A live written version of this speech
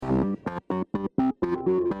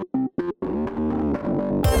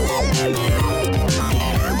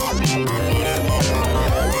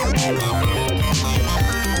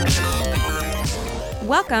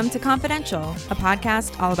Welcome to Confidential, a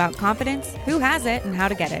podcast all about confidence, who has it, and how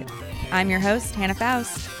to get it. I'm your host, Hannah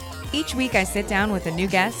Faust. Each week I sit down with a new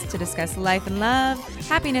guest to discuss life and love,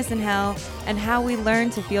 happiness and hell, and how we learn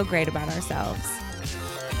to feel great about ourselves.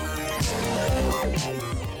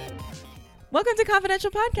 Welcome to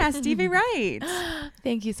Confidential Podcast, Stevie Wright.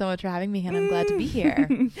 Thank you so much for having me, Hannah. I'm glad to be here.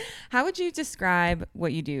 How would you describe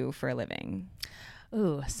what you do for a living?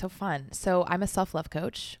 Ooh, so fun. So I'm a self-love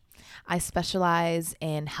coach. I specialize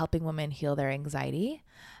in helping women heal their anxiety.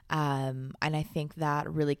 And I think that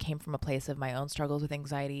really came from a place of my own struggles with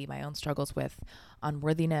anxiety, my own struggles with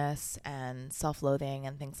unworthiness and self-loathing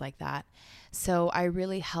and things like that. So I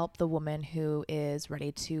really help the woman who is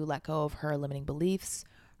ready to let go of her limiting beliefs,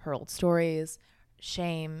 her old stories,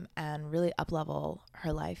 shame, and really up-level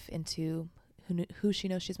her life into who she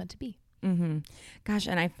knows she's meant to be. Mm-hmm. Gosh,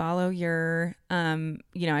 and I follow your,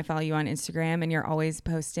 I follow you on Instagram, and you're always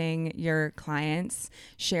posting your clients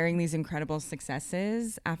sharing these incredible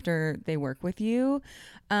successes after they work with you.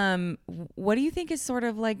 What do you think is sort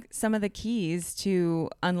of like some of the keys to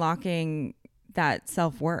unlocking that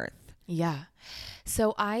self-worth? Yeah.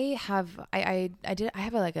 So I have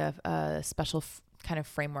a special kind of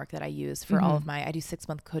framework that I use for all of I do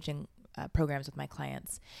 6-month coaching programs with my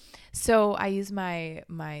clients. So I use my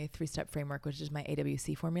 3-step framework, which is my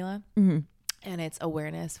AWC formula. Mm-hmm. And it's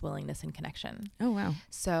awareness, willingness, and connection. Oh, wow.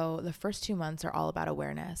 So the first 2 months are all about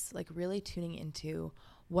awareness, like really tuning into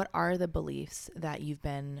what are the beliefs that you've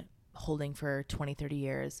been holding for 20, 30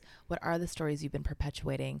 years? What are the stories you've been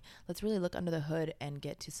perpetuating? Let's really look under the hood and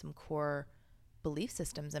get to some core belief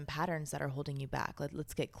systems and patterns that are holding you back.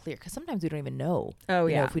 Let's get clear, because sometimes we don't even know. Oh,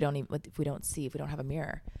 yeah. If we don't have a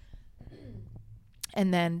mirror.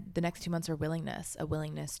 And then the next 2 months are a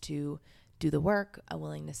willingness to do the work, a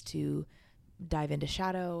willingness to dive into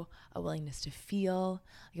shadow, a willingness to feel.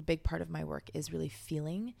 Like a big part of my work is really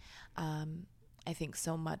feeling. I think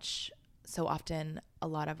so often a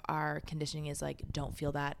lot of our conditioning is like, don't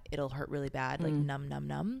feel that, it'll hurt really bad, like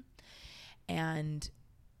numb. And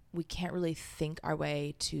we can't really think our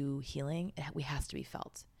way to healing. It has to be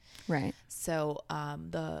felt. Right. So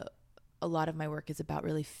a lot of my work is about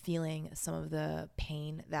really feeling some of the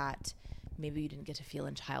pain that maybe you didn't get to feel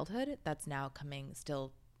in childhood that's now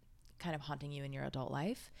still kind of haunting you in your adult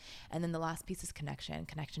life. And then the last piece is connection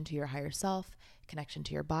to your higher self, connection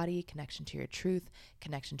to your body, connection to your truth,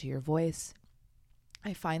 connection to your voice.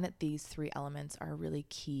 I find that these 3 elements are really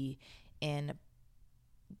key in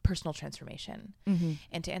personal transformation. Mm-hmm.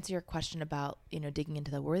 And to answer your question about, digging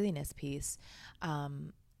into the worthiness piece, I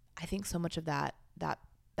think so much of that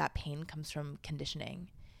pain comes from conditioning.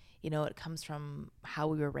 It comes from how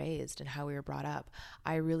we were raised and how we were brought up.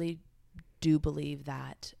 I really do believe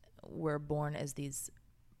that we're born as these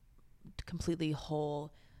completely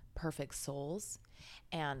whole, perfect souls,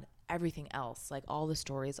 and everything else, like all the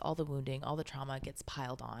stories, all the wounding, all the trauma gets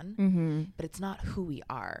piled on, but it's not who we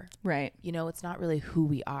are. Right. It's not really who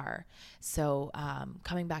we are. So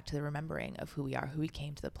coming back to the remembering of who we are, who we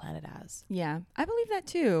came to the planet as. Yeah, I believe that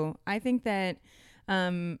too. I think that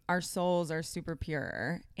our souls are super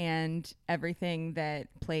pure, and everything that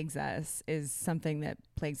plagues us is something that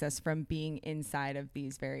plagues us from being inside of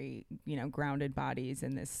these very, grounded bodies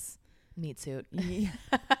in this meat suit.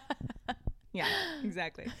 Yeah,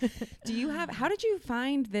 exactly. How did you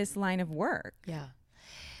find this line of work? Yeah.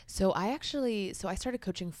 So I started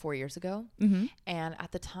coaching 4 years ago. Mm-hmm. And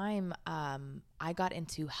at the time, I got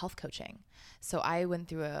into health coaching. So I went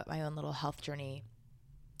through my own little health journey,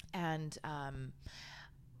 and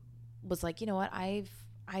was like, you know what, I've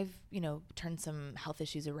turned some health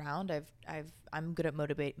issues around. I'm good at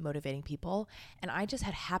motivating people, and I just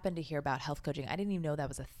had happened to hear about health coaching. I didn't even know that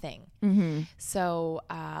was a thing. Mm-hmm. So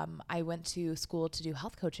I went to school to do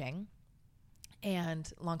health coaching,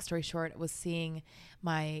 and long story short, was seeing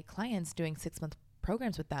my clients doing 6-month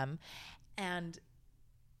programs with them, and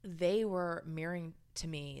they were mirroring to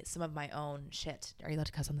me some of my own shit. Are you allowed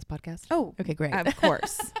to cuss on this podcast? Oh, okay, great. Of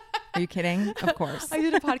course. Are you kidding? Of course. I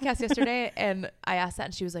did a podcast yesterday, and I asked that,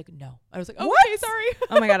 and she was like, no. I was like, oh, what? Okay, sorry.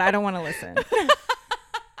 Oh my God, I don't want to listen.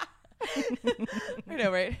 I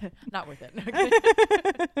know, right? Not worth it.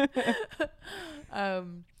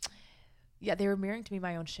 Yeah, they were mirroring to me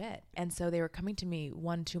my own shit. And so they were coming to me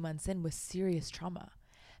 1-2 months in with serious trauma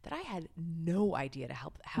that I had no idea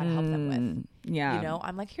how to help them with. Yeah.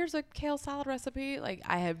 I'm like, here's a kale salad recipe. Like,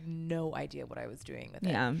 I have no idea what I was doing with it.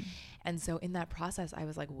 Yeah. And so in that process, I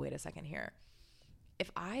was like, wait a second here. If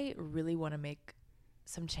I really want to make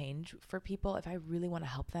some change for people, if I really want to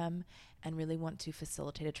help them and really want to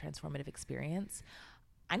facilitate a transformative experience,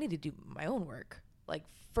 I need to do my own work. Like,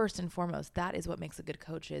 first and foremost, that is what makes a good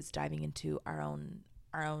coach, is diving into our own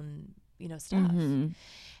stuff. Mm-hmm.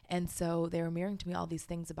 And so they were mirroring to me all these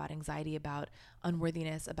things about anxiety, about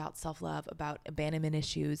unworthiness, about self-love, about abandonment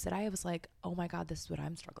issues that I was like, oh my God, this is what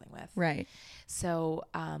I'm struggling with. Right. So,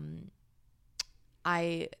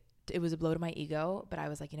 it was a blow to my ego, but I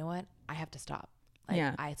was like, you know what? I have to stop.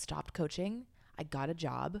 I stopped coaching. I got a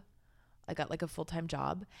job. I got like a full-time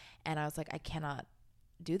job, and I was like, I cannot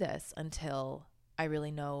do this until I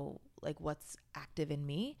really know like what's active in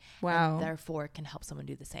me. Wow. And therefore can help someone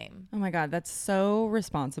do the same. Oh my God, that's so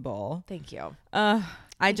responsible. Thank you.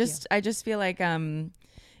 I just feel like,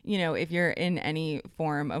 if you're in any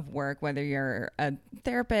form of work, whether you're a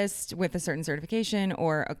therapist with a certain certification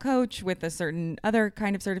or a coach with a certain other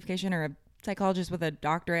kind of certification or a psychologist with a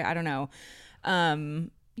doctorate, I don't know.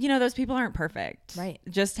 Those people aren't perfect. Right.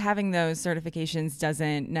 Just having those certifications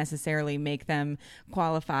doesn't necessarily make them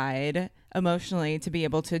qualified emotionally to be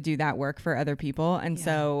able to do that work for other people. And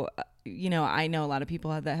so, I know a lot of people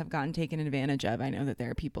that have gotten taken advantage of. I know that there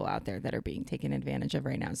are people out there that are being taken advantage of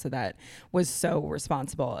right now. So that was so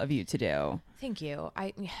responsible of you to do. Thank you.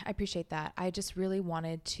 I appreciate that. I just really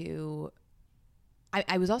wanted to,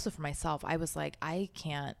 I was also for myself, I was like, I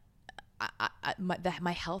can't,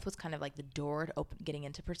 my health was kind of like the door to getting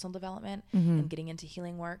into personal development and getting into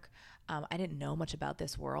healing work. I didn't know much about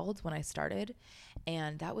this world when I started,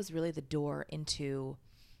 and that was really the door into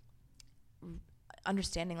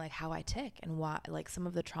understanding like how I tick and why, like some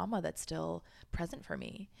of the trauma that's still present for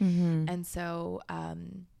me. And so, I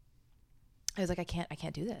was like, I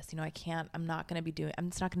can't do this. I'm not going to be doing,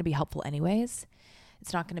 it's not going to be helpful anyways.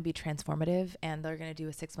 It's not going to be transformative, and they're going to do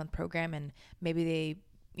a 6-month program, and maybe they,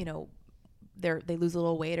 they lose a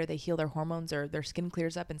little weight, or they heal their hormones, or their skin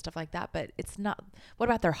clears up and stuff like that. But it's not, what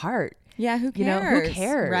about their heart? Yeah. Who cares? Who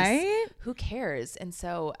cares? Right. Who cares? And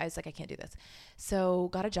so I was like, I can't do this. So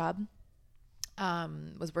got a job,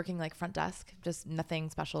 was working like front desk, just nothing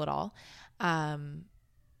special at all.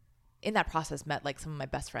 In that process met like some of my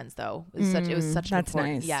best friends though. It was such an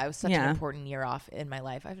important, nice. Yeah, it was such an important year off in my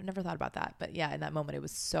life. I've never thought about that, but yeah, in that moment, it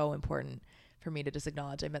was so important for me to just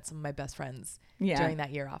acknowledge I met some of my best friends during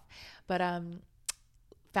that year off. But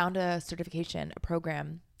found a certification, a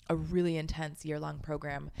program, a really intense year-long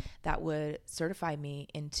program that would certify me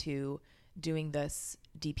into doing this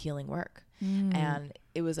deep healing work. And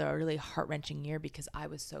it was a really heart-wrenching year because I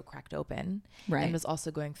was so cracked open, and was also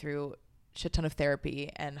going through a shit ton of therapy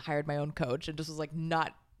and hired my own coach and just was like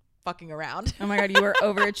not fucking around. Oh my God, you were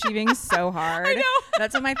overachieving so hard. I know.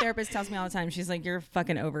 That's what my therapist tells me all the time. She's like, you're a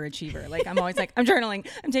fucking overachiever. Like, I'm always like, I'm journaling,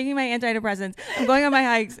 I'm taking my antidepressants, I'm going on my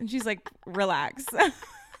hikes. And she's like, relax. It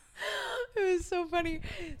was so funny.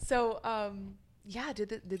 So,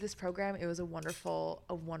 did this program. It was a wonderful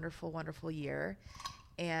year,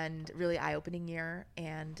 and really eye-opening year.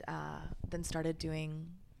 And then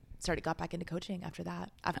got back into coaching after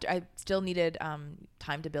that. After I still needed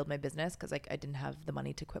time to build my business because I didn't have the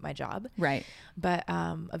money to quit my job. Right. But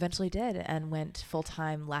eventually did, and went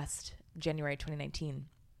full-time last January 2019.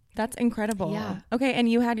 That's incredible. Yeah. Okay. And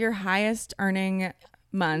you had your highest earning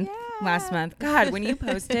month last month. God, when you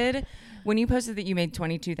posted that you made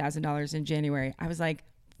 $22,000 in January, I was like,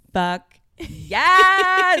 fuck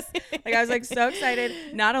yes. Like, I was like so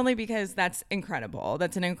excited, not only because that's incredible,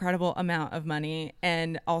 that's an incredible amount of money,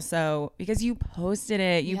 and also because you posted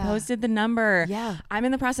it, you posted the number. Yeah. I'm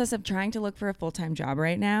in the process of trying to look for a full-time job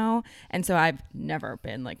right now, and so I've never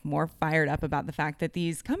been like more fired up about the fact that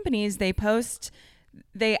these companies, they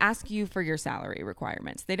ask you for your salary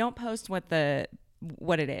requirements. They don't post what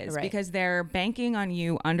it is, because they're banking on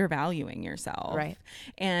you undervaluing yourself,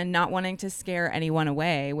 and not wanting to scare anyone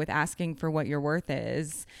away with asking for what your worth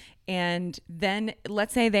is. And then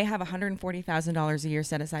let's say they have $140,000 a year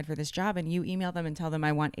set aside for this job, and you email them and tell them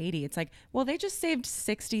I want 80. It's like, well, they just saved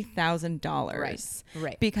 $60,000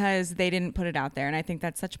 because they didn't put it out there. And I think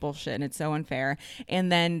that's such bullshit, and it's so unfair.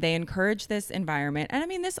 And then they encourage this environment. And I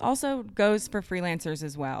mean, this also goes for freelancers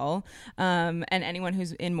as well. And anyone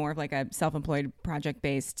who's in more of like a self-employed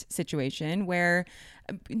project-based situation where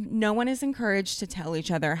no one is encouraged to tell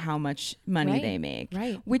each other how much money they make,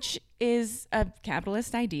 which is a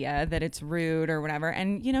capitalist idea that it's rude or whatever.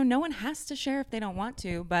 And, no one has to share if they don't want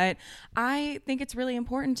to. But I think it's really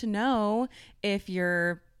important to know if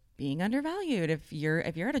you're being undervalued, if you're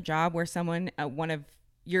at a job where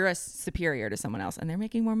you're a superior to someone else and they're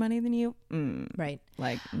making more money than you.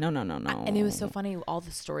 Like, no. And it was so funny, all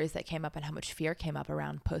the stories that came up and how much fear came up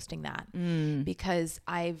around posting that, because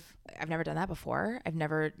I've never done that before. I've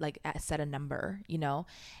never like set a number,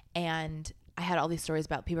 and I had all these stories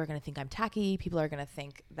about people are going to think I'm tacky. People are going to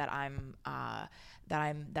think that I'm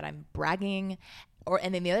bragging,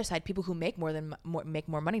 and then the other side, people who make more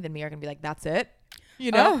money than me are going to be like, that's it.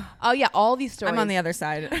 You know? Oh yeah, all these stories. I'm on the other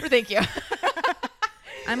side. Thank you.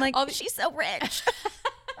 I'm like, she's so rich.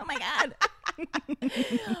 Oh my God.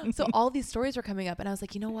 So all these stories were coming up, and I was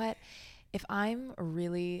like, you know what? If I'm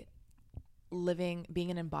really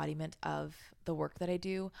being an embodiment of the work that I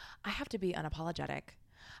do, I have to be unapologetic.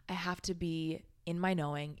 I have to be in my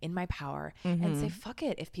knowing, in my power, and say, fuck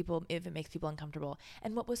it if it makes people uncomfortable.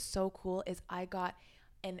 And what was so cool is I got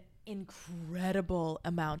an incredible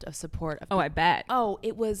amount of support. I bet. Oh,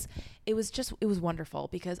 it was wonderful,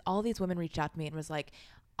 because all these women reached out to me and was like,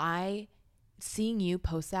 seeing you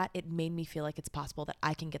post that, it made me feel like it's possible that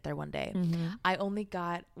I can get there one day. I only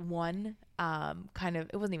got one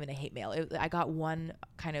it wasn't even a hate mail. I got one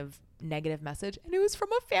kind of negative message, and it was from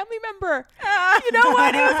a family member. You know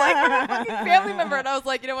what? It was like from a fucking family member. And I was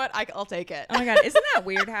like, you know what? I'll take it. Oh my God. Isn't that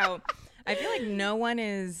weird how I feel like no one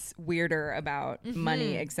is weirder about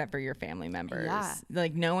money except for your family members. Yeah.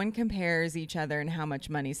 Like no one compares each other and how much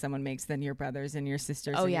money someone makes than your brothers and your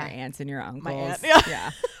sisters and your aunts and your uncles. My aunt.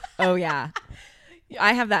 Yeah. Oh yeah.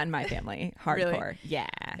 I have that in my family. Hardcore. Really? Yeah.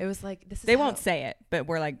 It was like, they won't say it, but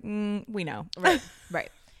we're like, we know.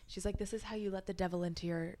 Right. She's like, this is how you let the devil into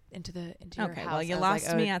your house. Okay, well, you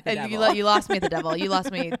lost me at the devil. You lost me at the devil. You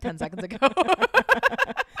lost me 10 seconds ago.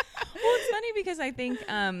 Well, it's funny because I think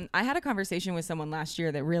I had a conversation with someone last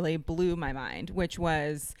year that really blew my mind, which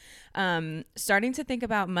was starting to think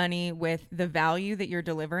about money with the value that you're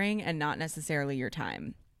delivering and not necessarily your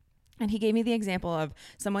time. And he gave me the example of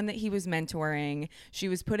someone that he was mentoring. She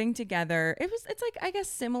was putting together, it's like, I guess,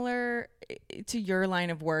 similar to your line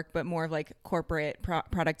of work, but more of like corporate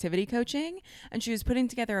productivity coaching. And she was putting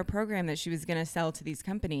together a program that she was going to sell to these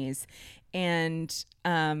companies. And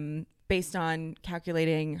based on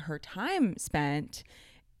calculating her time spent,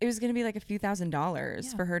 it was going to be like a few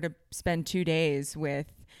 $1,000s for her to spend 2 days with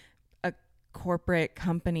a corporate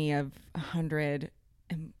company of 100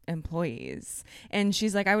 employees. And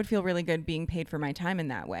she's like, I would feel really good being paid for my time in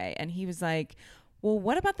that way. And he was like, well,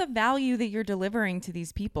 what about the value that you're delivering to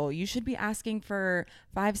these people? You should be asking for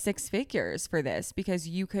 5-6 figures for this, because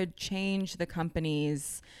you could change the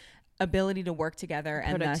company's ability to work together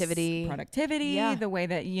and productivity, the way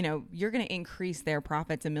that, you're going to increase their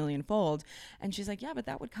profits 1,000,000-fold. And she's like, yeah, but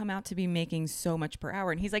that would come out to be making so much per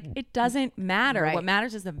hour. And he's like, it doesn't matter. Right. What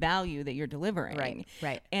matters is the value that you're delivering.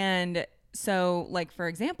 Right. And so, like, for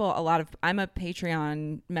example, I'm a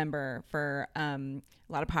Patreon member for a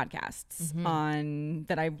lot of podcasts on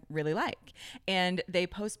that I really like, and they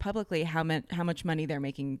post publicly how much money they're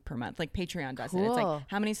making per month. Like Patreon does it. It's like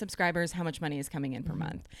how many subscribers, how much money is coming in per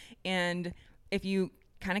month. And if you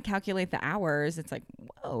kind of calculate the hours, it's like,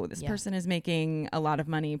 whoa, this person is making a lot of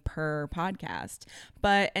money per podcast.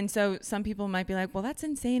 And so some people might be like, well, that's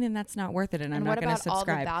insane and that's not worth it, and I'm not going to subscribe.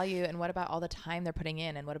 What about all the value, and what about all the time they're putting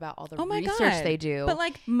in, and what about all the research they do? But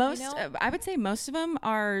like I would say most of them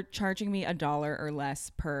are charging me $1 or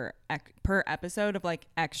less per episode of like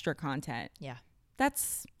extra content. Yeah.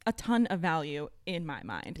 That's a ton of value in my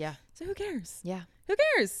mind. Yeah. So who cares? Yeah. Who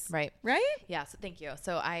cares? Right. Right? Yeah. So thank you.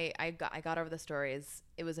 So I got over the stories.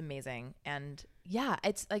 It was amazing. And yeah,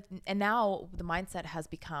 it's like, and now the mindset has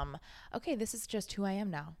become, okay, this is just who I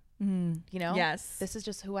am now. Yes. This is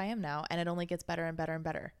just who I am now. And it only gets better and better and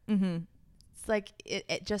better. It's like,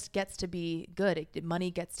 it just gets to be good.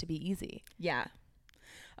 Money gets to be easy. Yeah.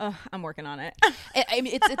 Oh, I'm working on it. I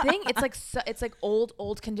mean, it's a thing. It's like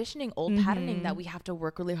old conditioning, old patterning, that we have to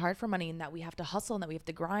work really hard for money, and that we have to hustle, and that we have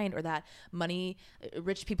to grind, or that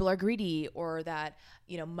rich people are greedy, or that,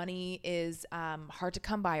 money is hard to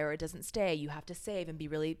come by, or it doesn't stay. You have to save and be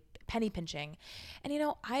really penny pinching. And,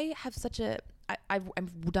 I have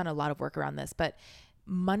I've done a lot of work around this, but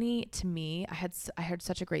money to me, I heard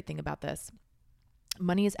such a great thing about this.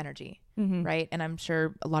 Money is energy, right? And I'm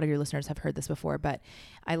sure a lot of your listeners have heard this before, but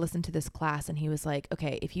I listened to this class, and he was like,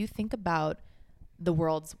 okay, if you think about the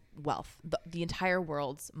world's wealth, the entire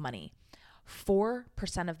world's money,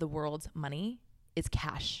 4% of the world's money is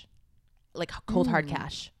cash, like cold hard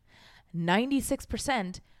cash.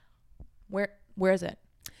 96%, where is it?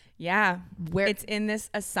 Yeah, where it's in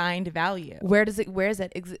this assigned value. Where is it?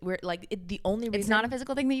 The only reason it's not a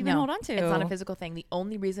physical thing that you can hold on to. It's not a physical thing. The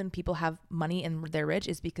only reason people have money and they're rich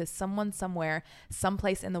is because someone somewhere,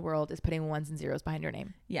 someplace in the world is putting ones and zeros behind your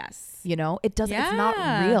name. Yes. It doesn't. Yeah. It's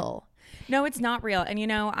not real. No, it's not real.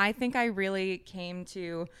 And I think I really came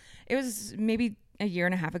to. It was maybe a year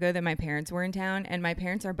and a half ago that my parents were in town, and my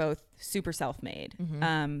parents are both super self-made.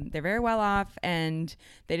 They're very well off, and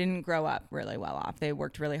they didn't grow up really well off. They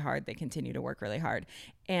worked really hard. They continue to work really hard.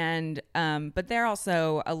 And, but they're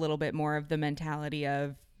also a little bit more of the mentality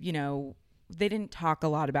of, they didn't talk a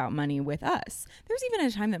lot about money with us. There was even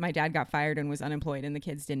a time that my dad got fired and was unemployed and the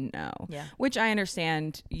kids didn't know, which I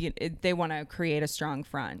understand. They want to create a strong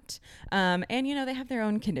front. And, they have their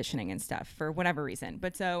own conditioning and stuff for whatever reason.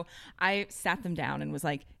 But so I sat them down and was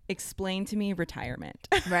like, explain to me retirement.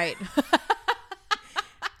 Right.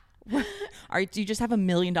 Do you just have $1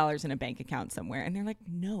 million in a bank account somewhere? And they're like,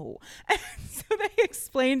 no. And so they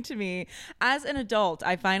explained to me as an adult,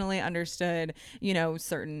 I finally understood,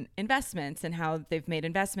 certain investments and how they've made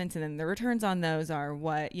investments. And then the returns on those are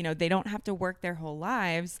what, they don't have to work their whole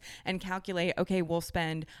lives and calculate, okay, we'll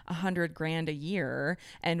spend $100,000 a year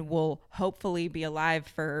and we'll hopefully be alive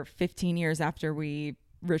for 15 years after we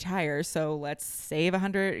retire, so let's save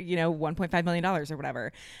 $1.5 million or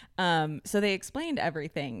whatever. So they explained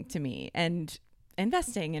everything to me, and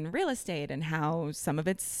investing in real estate and how some of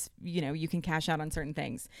it's you can cash out on certain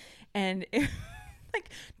things. And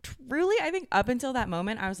truly, I think up until that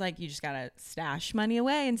moment I was like, you just gotta stash money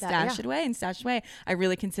away and stash it away and stash it away. I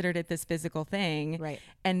really considered it this physical thing, right?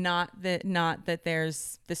 And not that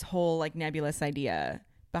there's this whole nebulous idea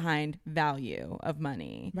behind value of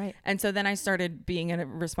money. Right. And so then I started being a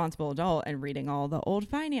responsible adult and reading all the old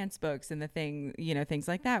finance books and things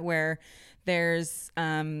like that, where there's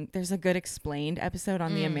a good explained episode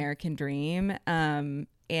on the American Dream. And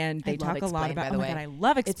they talk a lot about, oh my God, I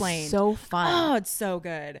love Explained. It's so fun. Oh, it's so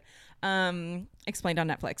good. Explained on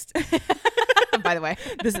Netflix. By the way,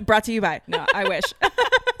 this is brought to you by, no, I wish.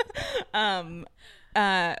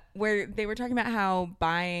 Where they were talking about how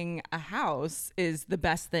buying a house is the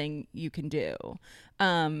best thing you can do,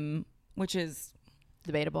 which is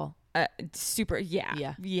debatable. Super.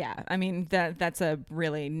 Yeah. I mean, that's a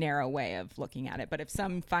really narrow way of looking at it. But if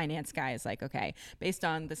some finance guy is like, okay, based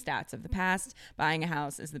on the stats of the past, buying a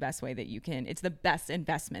house is the best way that it's the best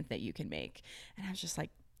investment that you can make. And I was just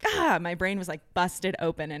like, my brain was busted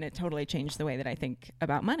open, and it totally changed the way that I think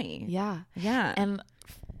about money. Yeah.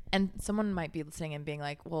 And someone might be listening and being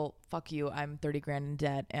like, well, fuck you, I'm 30 grand in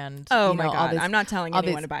debt. And oh my God, I'm not telling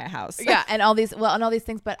anyone to buy a house. Yeah. And all these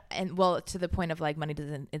things, to the point of money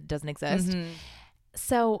doesn't exist. Mm-hmm.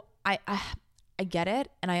 So I get it.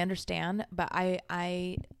 And I understand, but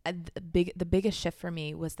the biggest shift for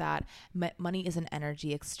me was that money is an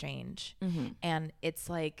energy exchange. Mm-hmm. And it's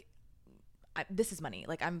this is money.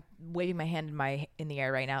 I'm waving my hand in the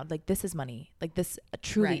air right now. This is money. This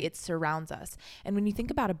truly, right. It surrounds us. And when you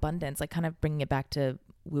think about abundance, kind of bringing it back to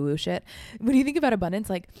woo-woo shit. When you think about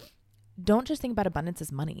abundance, don't just think about abundance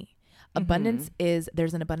as money. Abundance is,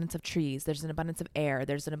 there's an abundance of trees. There's an abundance of air.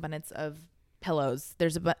 There's an abundance of pillows.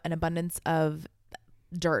 There's an abundance of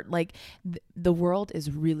dirt. The world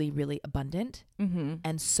is really, really abundant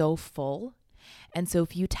and so full. And so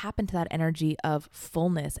if you tap into that energy of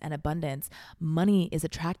fullness and abundance, money is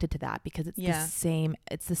attracted to that because it's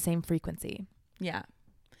the same frequency. Yeah.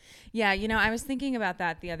 Yeah. I was thinking about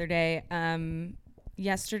that the other day.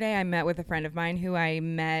 Yesterday I met with a friend of mine who I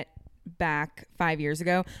met back 5 years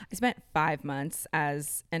ago. I spent 5 months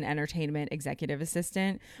as an entertainment executive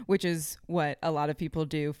assistant, which is what a lot of people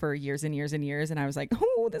do for years and years and years. And I was like,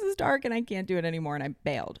 oh, this is dark and I can't do it anymore. And I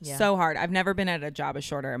bailed so hard. I've never been at a job a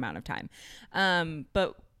shorter amount of time.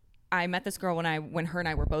 But I met this girl when her and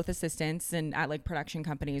I were both assistants and at production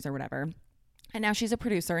companies or whatever. And now she's a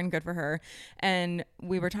producer, and good for her. And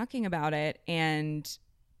we were talking about it, and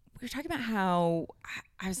we were talking about how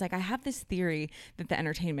I was like, I have this theory that the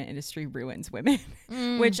entertainment industry ruins women,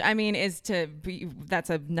 which I mean that's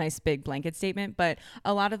a nice big blanket statement. But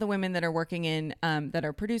a lot of the women that are working in, that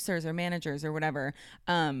are producers or managers or whatever,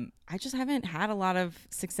 I just haven't had a lot of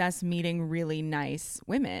success meeting really nice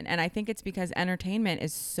women. And I think it's because entertainment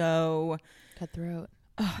is so cutthroat.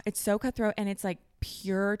 Oh, it's so cutthroat, and it's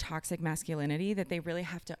pure toxic masculinity that they really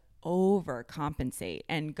have to overcompensate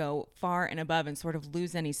and go far and above and sort of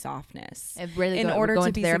lose any softness in order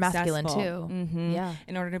to be masculine too. Mm-hmm. Yeah.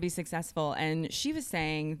 In order to be successful. And she was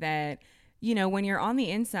saying that, when you're on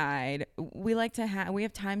the inside, we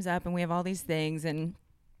have Time's Up and we have all these things, and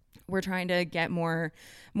we're trying to get more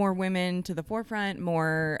women to the forefront,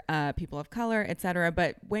 more people of color, etc.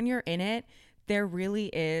 But when you're in it, there really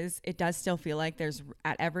is, it does still feel like there's,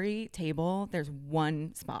 at every table, there's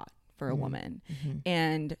one spot for a woman.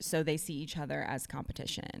 And so they see each other as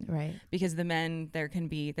competition, right? Because the men,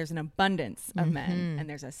 there's an abundance of men, and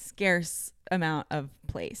there's a scarce amount of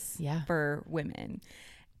place for women.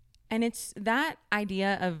 And it's that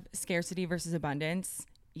idea of scarcity versus abundance.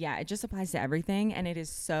 Yeah, it just applies to everything. And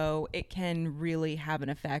it can really have an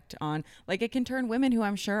effect on, it can turn women who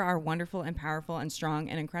I'm sure are wonderful and powerful and strong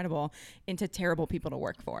and incredible into terrible people to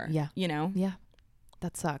work for. Yeah. Yeah.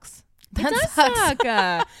 That sucks. It does suck.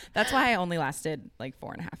 That's why I only lasted like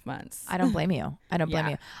 4.5 months. I don't blame you. I don't blame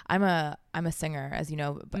Yeah. you. I'm a singer, as you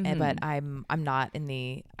know, but I'm not in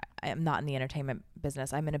the entertainment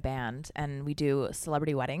business. I'm in a band, and we do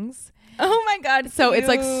celebrity weddings. Oh my God. So it's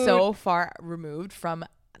like so far removed from,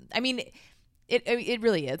 I mean, it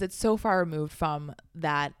really is. It's so far removed from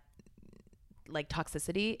that like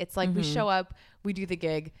toxicity. It's like we show up, we do the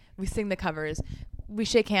gig, we sing the covers, we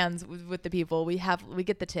shake hands with the people, we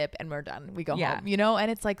get the tip, and we're done. We go home, you know? And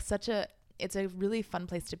it's like it's a really fun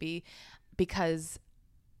place to be, because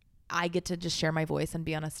I get to just share my voice and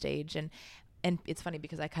be on a stage, and it's funny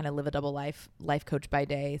because I kind of live a double life coach by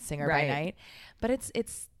day, singer by night, but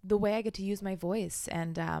it's the way I get to use my voice.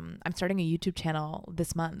 And I'm starting a YouTube channel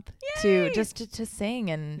this month to sing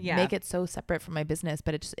and make it so separate from my business,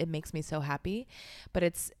 but it makes me so happy. But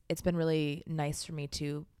it's been really nice for me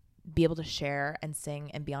to be able to share and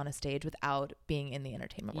sing and be on a stage without being in the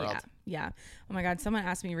entertainment world. Yeah. Oh my God. Someone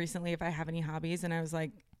asked me recently if I have any hobbies, and I was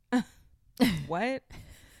like, what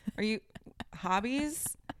are you hobbies?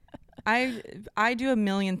 I do a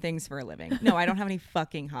million things for a living. No, I don't have any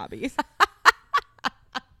fucking hobbies.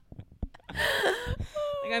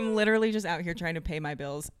 Like, I'm literally just out here trying to pay my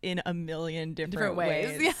bills in a million different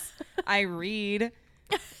ways. Yeah. I read.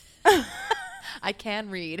 I can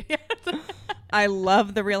read. I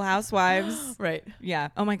love The Real Housewives. Right. Yeah.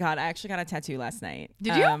 Oh my God. I actually got a tattoo last night.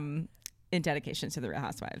 Did you? In dedication to The Real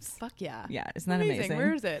Housewives. Fuck yeah. Yeah. Isn't that amazing?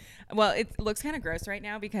 Where is it? Well, it looks kind of gross right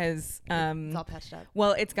now because it's all patched up.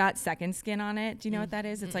 Well, it's got second skin on it. Do you know what that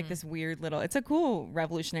is? It's like this weird little, it's a cool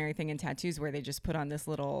revolutionary thing in tattoos where they just put on this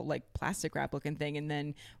little like plastic wrap looking thing, and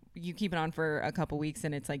then you keep it on for a couple weeks,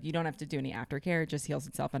 and it's like you don't have to do any aftercare. It just heals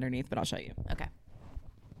itself underneath, but I'll show you. Okay.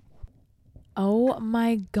 Oh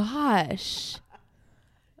my gosh.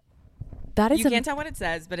 That is You can't tell what it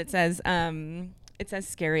says, but it says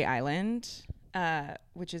Scary Island,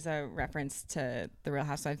 which is a reference to The Real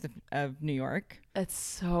Housewives of New York. It's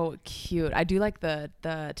so cute. I do like the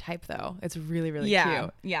type though. It's really, really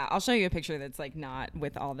cute. Yeah. I'll show you a picture that's like not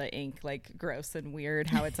with all the ink, like gross and weird,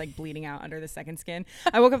 how it's like bleeding out under the second skin.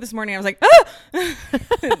 I woke up this morning, I was like, ah!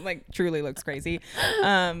 It like truly looks crazy.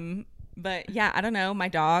 But yeah, I don't know. My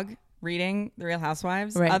dog reading The Real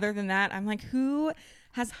Housewives. Right. Other than that, I'm like, who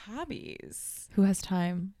has hobbies? Who has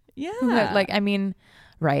time? Yeah. Like, I mean,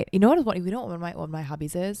 right. You know what my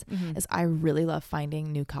hobbies is I really love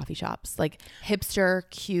finding new coffee shops, like hipster,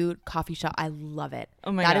 cute coffee shop. I love it.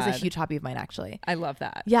 Oh my God. That is a huge hobby of mine, actually. I love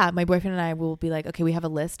that. Yeah. My boyfriend and I will be like, okay, we have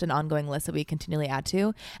an ongoing list that we continually add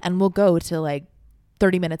to, and we'll go to like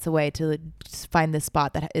 30 minutes away to find this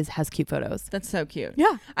spot that has cute photos. That's so cute.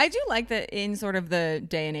 Yeah. I do like that in sort of the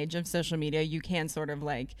day and age of social media, you can sort of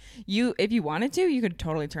like if you wanted to, you could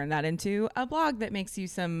totally turn that into a blog that makes you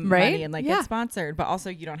some money and like get sponsored, but also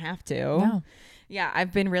you don't have to. No. Yeah.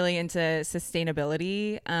 I've been really into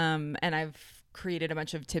sustainability. And I've created a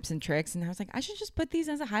bunch of tips and tricks, and I was like, I should just put these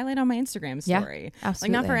as a highlight on my Instagram story. Yeah,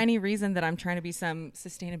 absolutely. Like, not for any reason that I'm trying to be some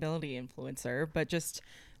sustainability influencer, but just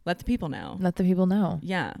let the people know. Let the people know.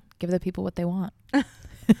 Yeah. Give the people what they want.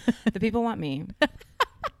 The people want me.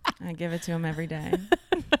 I give it to them every day.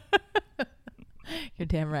 You're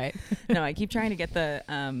damn right. No, I keep trying to get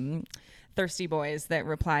the thirsty boys that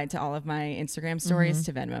replied to all of my Instagram stories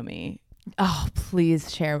to Venmo me. Oh,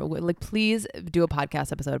 please share. Like, please do a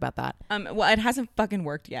podcast episode about that. Well, it hasn't fucking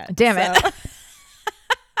worked yet. Damn it.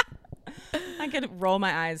 I could roll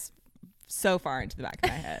my eyes so far into the back of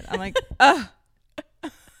my head. I'm like, ugh.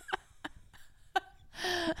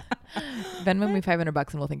 Venmo me $500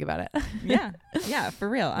 and we'll think about it. Yeah, for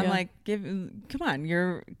real. I'm like, come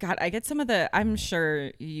on, I get some of I'm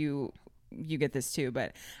sure you get this too,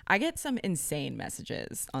 but I get some insane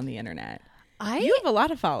messages on the internet. You have a lot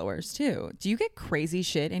of followers too. Do you get crazy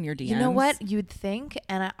shit in your DMs? You know what? You'd think,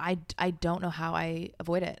 and I don't know how I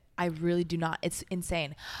avoid it. I really do not. It's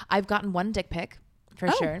insane. I've gotten one dick pic. For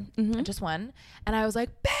sure. Just one. And I was like,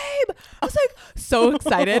 babe. I was like so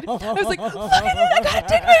excited. I was like, look at it. I got a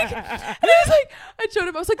dick pic. And he was like, I showed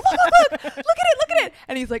him. I was like, look at it.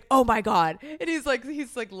 And he's like, oh my God. And he's like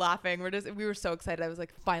laughing. We were so excited. I was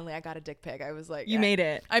like, finally, I got a dick pic. I was like, you made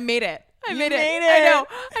it. I made it. I made it. I know.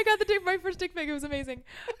 I got my first dick pic. It was amazing.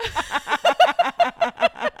 I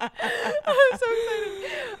was so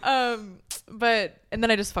excited. And then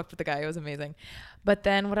I just fucked with the guy. It was amazing. But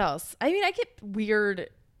then what else? I mean, I get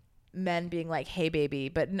weird men being like, hey, baby,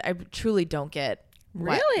 but I truly don't get.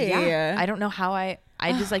 Really? Yeah. I don't know how I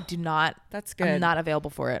just like do not. That's good. I'm not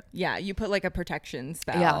available for it. Yeah. You put like a protection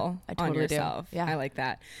spell I totally on yourself. do. Yeah. I like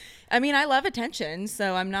that. I mean, I love attention,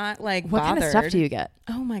 so I'm not like What bothered. kind of stuff do you get?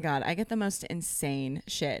 Oh my God. I get the most insane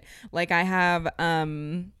shit. Like I have,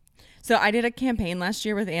 So I did a campaign last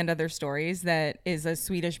year with And Other Stories that is a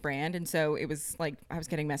Swedish brand. And so it was like I was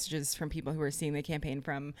getting messages from people who were seeing the campaign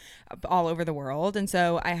from all over the world. And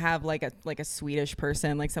so I have like a Swedish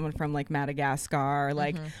person, like someone from like Madagascar,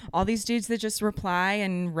 like all these dudes that just reply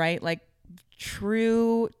and write like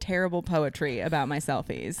true terrible poetry about my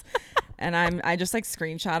selfies. And I just like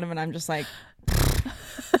screenshot them and I'm just like,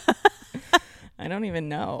 I don't even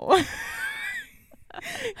know.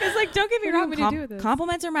 Because like, don't get me wrong,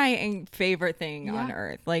 compliments are my favorite thing on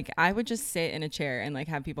earth. Like I would just sit in a chair and like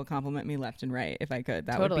have people compliment me left and right if I could.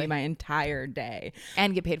 That would be my entire day.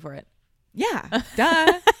 And get paid for it. Yeah.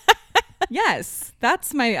 Duh. Yes.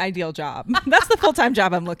 That's my ideal job. That's the full-time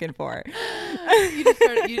job I'm looking for.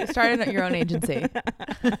 You started your own agency.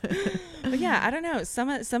 But yeah, I don't know. Some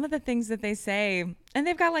of the things that they say, and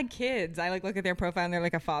they've got like kids. I like look at their profile and they're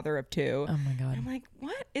like a father of 2. Oh my God. And I'm like,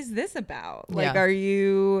 what is this about? Like, are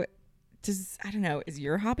you I don't know. Is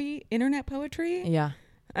your hobby internet poetry? Yeah.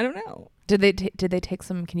 I don't know. Did they take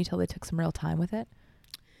some, can you tell they took some real time with it?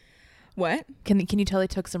 What? Can you tell they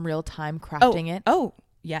took some real time crafting it? Oh,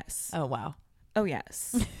 yes. Oh, wow. Oh,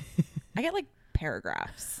 yes. I get like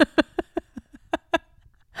paragraphs.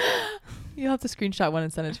 You'll have to screenshot one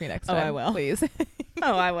and send it to me next time. Oh, I will. Please.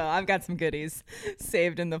 Oh, I will. I've got some goodies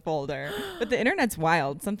saved in the folder. But the internet's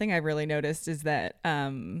wild. Something I really noticed is that,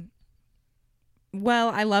 well,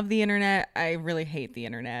 I love the internet. I really hate the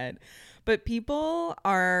internet. But people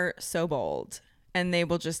are so bold and they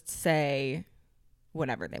will just say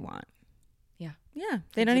whatever they want. Yeah. Yeah.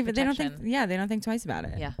 They don't think twice about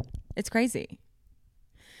it. Yeah. It's crazy.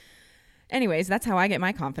 Anyways, that's how I get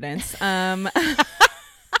my confidence. How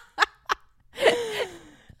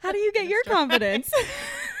do you get your confidence?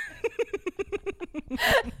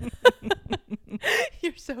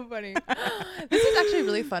 You're so funny. This is actually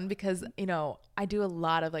really fun because, you know, I do a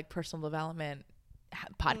lot of like personal development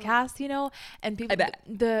podcasts, you know, and people,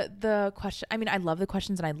 the question, I mean, I love the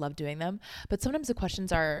questions and I love doing them, but sometimes the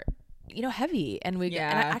questions are, you know, heavy and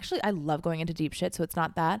I love going into deep shit. So it's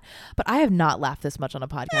not that, but I have not laughed this much on a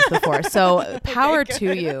podcast before. So power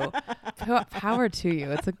to you. Power to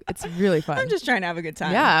you. It's really fun. I'm just trying to have a good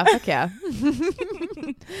time. Yeah. Heck yeah.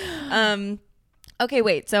 Okay,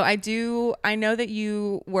 wait. So I know that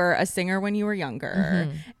you were a singer when you were younger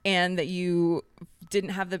and that you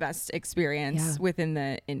didn't have the best experience within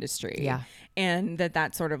the industry. Yeah. And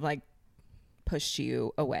that sort of like pushed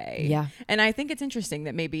you away. Yeah. And I think it's interesting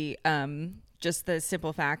that maybe just the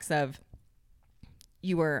simple facts of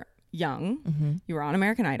you were young, you were on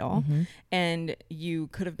American Idol, and you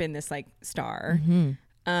could have been this like star.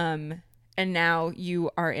 And now you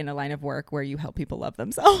are in a line of work where you help people love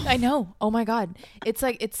themselves. I know. Oh my God. It's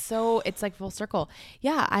like full circle.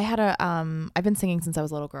 Yeah. I had I've been singing since I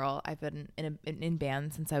was a little girl. I've been in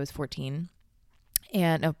bands since I was 14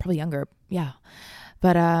 and probably younger. Yeah.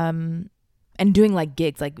 But, and doing like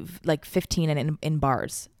gigs, like 15 and in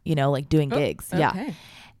bars, you know, like doing gigs. Okay. Yeah.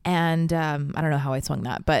 And, I don't know how I swung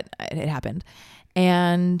that, but it happened.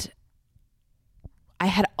 And I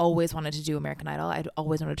had always wanted to do American Idol. I'd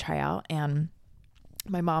always wanted to try out. And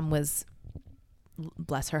my mom was,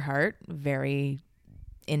 bless her heart, very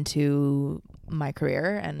into my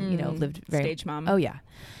career and, you know, lived very stage mom. Oh yeah.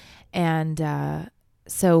 And,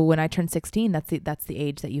 so when I turned 16, that's the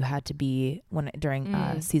age that you had to be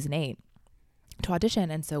during season 8 to audition.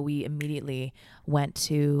 And so we immediately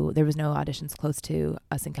there was no auditions close to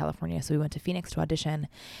us in California. So we went to Phoenix to audition,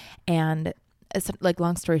 and like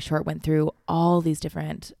long story short, went through all these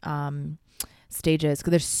different stages,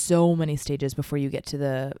 because there's so many stages before you get to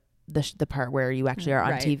the part where you actually are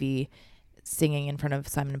on TV singing in front of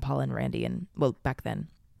Simon and Paula and Randy, and well, back then,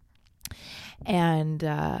 and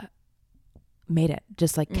made it,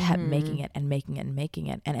 just like kept making it and making it and making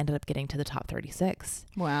it, and ended up getting to the top 36.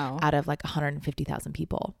 Wow. Out of like 150,000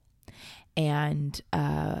 people, and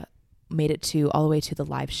made it all the way to the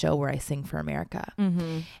live show where I sing for America.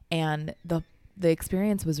 And the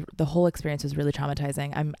whole experience was really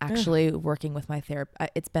traumatizing. I'm actually working with my therapist.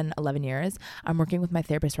 It's been 11 years. I'm working with my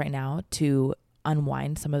therapist right now to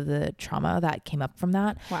unwind some of the trauma that came up from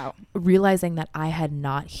that. Wow. Realizing that I had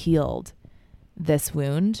not healed this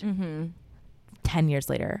wound 10 years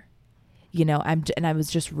later, you know, I've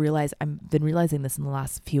been realizing this in the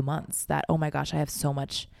last few months that, oh my gosh, I have so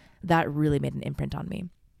much that really made an imprint on me.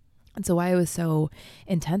 And so why it was so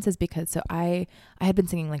intense is because I had been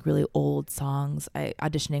singing like really old songs,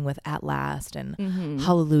 auditioning with At Last and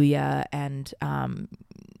Hallelujah and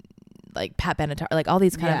like Pat Benatar, like all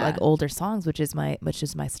these kind of like older songs, which is my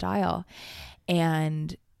style.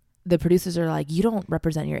 And the producers are like, you don't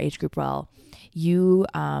represent your age group well. You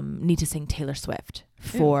need to sing Taylor Swift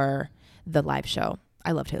for the live show.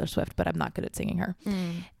 I love Taylor Swift, but I'm not good at singing her.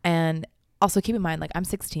 And also keep in mind, like, I'm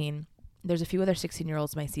 16. There's a few other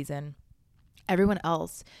 16-year-olds my season. Everyone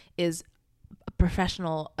else is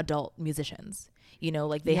professional adult musicians. You know,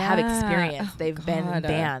 like they have experience. They've been in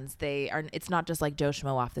bands. It's not just like Joe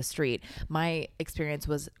Schmo off the street. My experience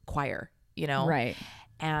was choir, you know? Right.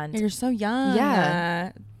 And you're so young.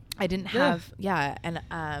 Yeah. I didn't have, And,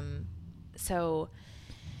 so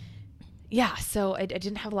I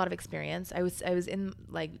didn't have a lot of experience. I was in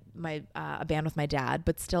like my, a band with my dad,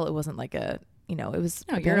 but still it wasn't like a, you know, it was,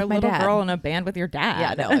 you're a little girl in a band with your dad.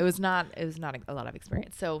 Yeah, no, it was not a lot of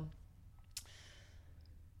experience. So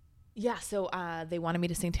they wanted me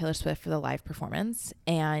to sing Taylor Swift for the live performance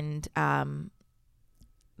and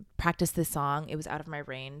practice this song. It was out of my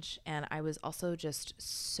range. And I was also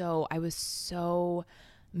I was so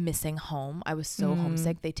missing home. I was so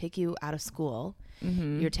homesick. They take you out of school.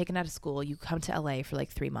 You're taken out of school. You come to LA for like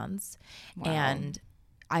 3 months. Wow. And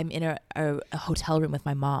I'm in a hotel room with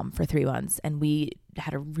my mom for 3 months. And we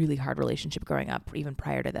had a really hard relationship growing up, even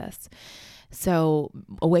prior to this. So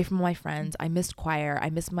away from my friends, I missed choir. I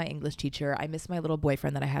missed my English teacher. I missed my little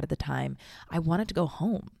boyfriend that I had at the time. I wanted to go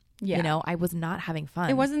home. Yeah. You know, I was not having fun.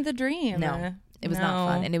 It wasn't the dream. No, it was not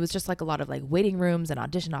fun. And it was just like a lot of like waiting rooms and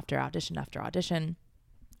audition after audition after audition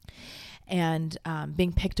and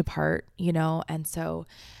being picked apart, you know? And so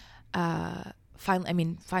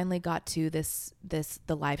finally got to the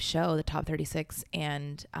live show, the Top 36.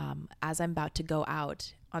 And as I'm about to go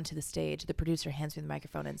out onto the stage, the producer hands me the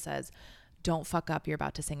microphone and says, "Don't fuck up. You're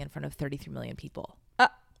about to sing in front of 33 million people."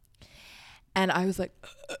 And I was like,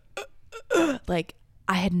 like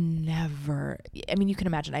I had never, you can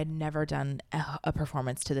imagine I had never done a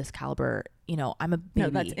performance to this caliber. You know, I'm a baby. No,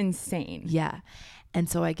 that's insane. Yeah. And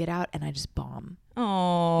so I get out and I just bomb.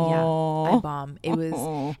 Oh, yeah, I bomb. It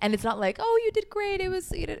was, and it's not like, oh, you did great. It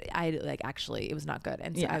was, actually, it was not good.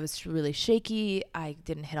 And so I was really shaky. I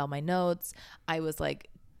didn't hit all my notes. I was like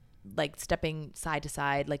stepping side to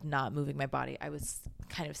side, like not moving my body. I was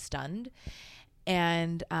kind of stunned.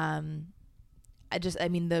 And,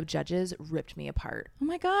 the judges ripped me apart. Oh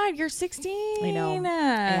my God, you're 16. I know.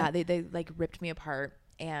 Yeah. They like ripped me apart.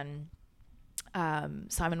 And,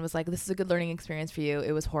 Simon was like, "This is a good learning experience for you.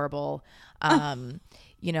 It was horrible."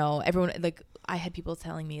 You know, everyone, like I had people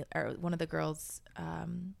telling me, or one of the girls,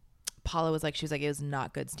 Paula was like, she was like, "It was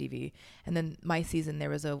not good, Stevie." And then my season, there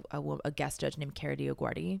was a guest judge named Cara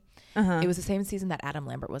DioGuardi. It was the same season that Adam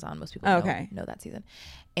Lambert was on. Most people know that season.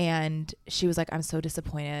 And she was like, "I'm so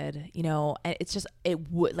disappointed." You know, and it's just, it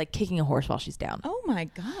would like kicking a horse while she's down. Oh my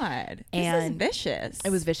God. This is vicious. It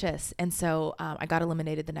was vicious. And so I got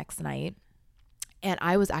eliminated the next night. And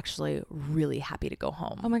I was actually really happy to go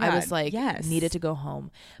home. Oh my God. I was like, needed to go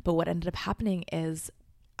home. But what ended up happening is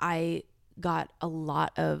I got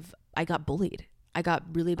bullied. I got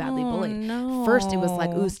really badly bullied. No. First, it was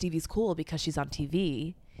like, ooh, Stevie's cool because she's on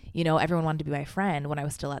TV. You know, everyone wanted to be my friend when I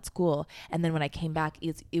was still at school. And then when I came back,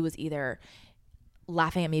 it was either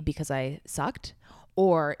laughing at me because I sucked,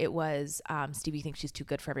 or it was Stevie thinks she's too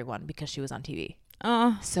good for everyone because she was on TV.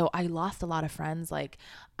 So I lost a lot of friends. Like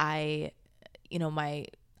I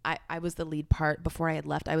was the lead part before I had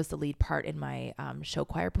left. I was the lead part in my show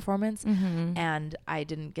choir performance, and I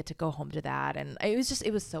didn't get to go home to that. And it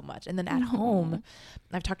was so much. And then at home,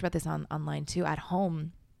 I've talked about this online too. At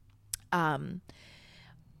home,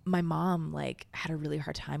 my mom like had a really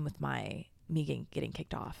hard time with me getting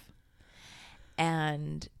kicked off,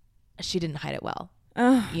 and she didn't hide it well,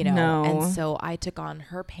 you know. No. And so I took on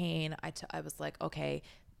her pain. I was like, okay,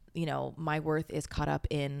 you know, my worth is caught up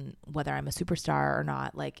in whether I'm a superstar or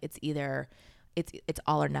not. Like it's either it's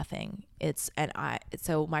all or nothing.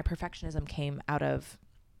 So my perfectionism came out of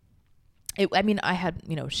it. I mean, I had,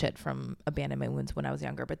 you know, shit from abandonment wounds when I was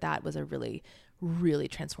younger, but that was a really, really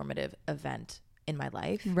transformative event in my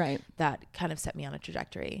life. Right. That kind of set me on a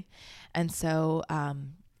trajectory. And so,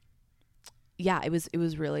 it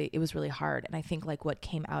was really hard. And I think like what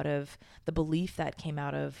came out of the belief that came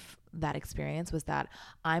out of that experience was that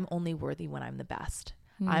I'm only worthy when I'm the best.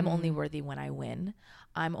 I'm only worthy when I win.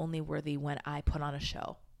 I'm only worthy when I put on a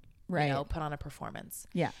show, right? You know, put on a performance.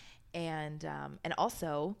 Yeah. And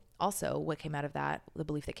also what came out of that, the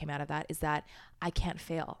belief that came out of that is that I can't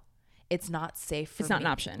fail. It's not safe for me. It's not an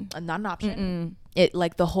option. Not an option. It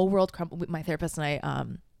like the whole world crumbled. My therapist and I,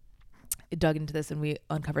 dug into this and we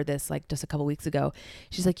uncovered this like just a couple weeks ago.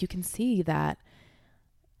 She's like, you can see that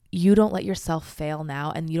you don't let yourself fail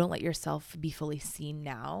now, and you don't let yourself be fully seen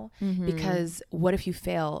now, because what if you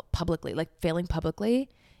fail publicly? Like failing publicly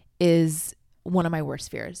is one of my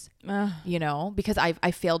worst fears, Ugh. you know, because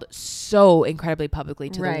I failed so incredibly publicly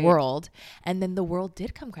to Right. the world, and then the world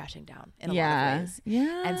did come crashing down in a lot of ways.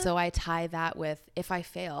 Yeah. And so I tie that with, if I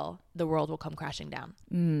fail, the world will come crashing down.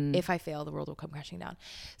 If I fail, the world will come crashing down.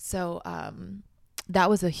 So that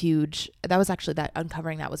was actually that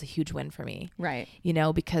uncovering that was a huge win for me. Right. You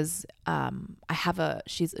know, because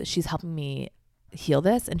she's helping me heal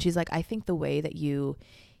this, and she's like, I think the way that you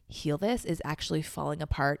heal this is actually falling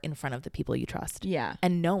apart in front of the people you trust. Yeah.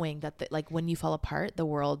 And knowing that like when you fall apart, the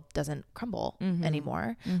world doesn't crumble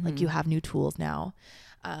anymore. Mm-hmm. Like you have new tools now.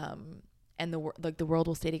 And the world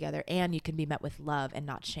will stay together, and you can be met with love and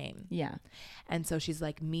not shame. Yeah. And so she's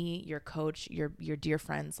like, me, your coach, your dear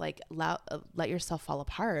friends, like let yourself fall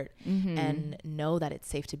apart and know that it's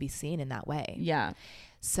safe to be seen in that way. Yeah.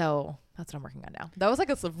 So that's what I'm working on now. That was like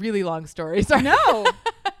a really long story. Sorry. No.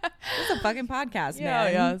 It's a fucking podcast,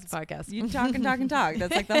 man. Yeah, it's a podcast. You talk and talk and talk.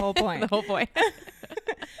 That's like the whole point. The whole point.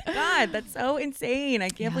 God, that's so insane. I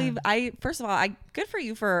can't believe first of all, good for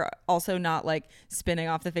you for also not like spinning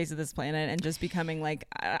off the face of this planet and just becoming like,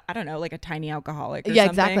 I don't know, like a tiny alcoholic or something.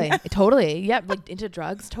 Exactly. Totally. Yeah. Like into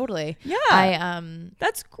drugs. Totally. Yeah.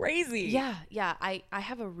 That's crazy. Yeah. Yeah. I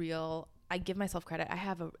give myself credit.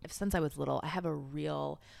 Since I was little, I have a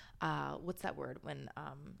real, what's that word when,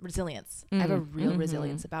 resilience. I have a real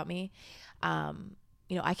resilience about me.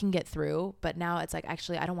 You know, I can get through, but now it's like,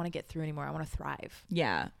 actually, I don't want to get through anymore. I want to thrive.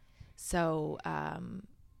 Yeah. So,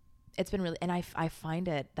 it's been really, and I find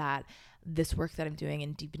it that this work that I'm doing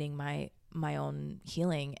and deepening my own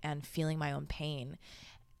healing and feeling my own pain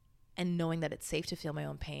and knowing that it's safe to feel my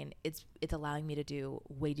own pain, it's allowing me to do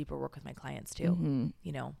way deeper work with my clients too,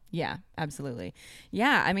 you know? Yeah, absolutely.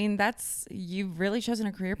 Yeah. I mean, you've really chosen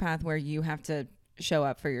a career path where you have to show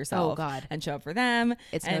up for yourself. Oh God. And show up for them.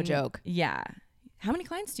 It's no joke. Yeah. How many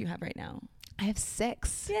clients do you have right now? I have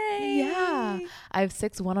 6. Yay. Yeah. I have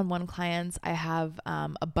 6 one-on-one clients. I have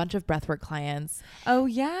a bunch of breathwork clients. Oh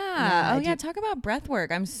yeah. Yeah, Talk about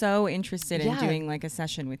breathwork. I'm so interested in doing like a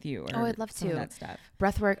session with you. Or I'd love some to. Of that stuff.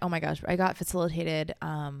 Breathwork. Oh my gosh. I got facilitated.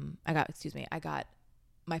 I got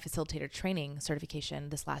my facilitator training certification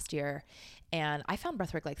this last year, and I found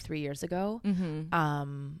breathwork like 3 years ago.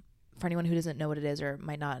 For anyone who doesn't know what it is or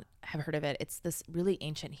might not have heard of it, it's this really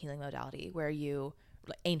ancient healing modality where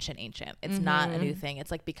ancient. It's not a new thing. It's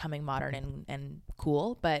like becoming modern and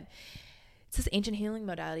cool, but it's this ancient healing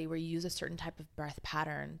modality where you use a certain type of breath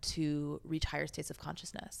pattern to reach higher states of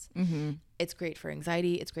consciousness. It's great for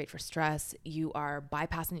anxiety. It's great for stress. You are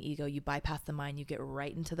bypassing the ego. You bypass the mind. You get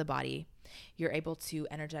right into the body. You're able to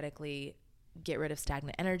energetically get rid of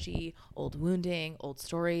stagnant energy, old wounding, old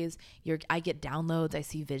stories. I get downloads. I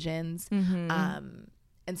see visions.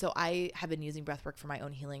 And so I have been using breathwork for my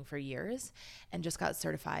own healing for years, and just got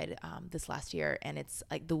certified this last year. And it's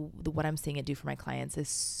like the what I'm seeing it do for my clients is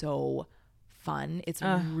so fun. It's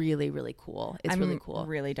really, really cool. It's really cool.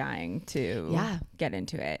 Really dying to get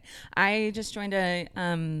into it. I just joined a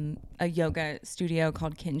yoga studio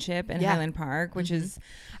called Kinship in Highland Park, which is,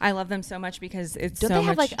 I love them so much because it's Don't they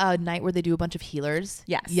have like a night where they do a bunch of healers?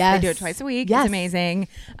 Yes. They do it twice a week. Yes. It's amazing.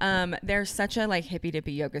 They're such a like hippy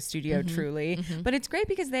dippy yoga studio, truly. But it's great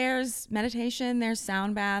because there's meditation, there's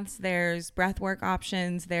sound baths, there's breath work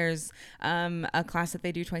options. There's a class that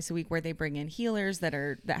they do twice a week where they bring in healers that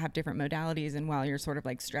have different modalities. And while you're sort of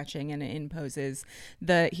like stretching and in poses,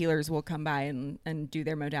 the healers will come by and do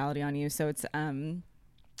their modality on you. So it's,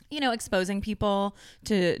 exposing people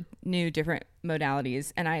to new different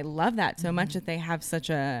modalities. And I love that so much that they have such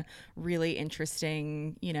a really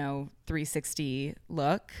interesting, 360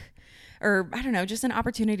 look. Or I don't know, just an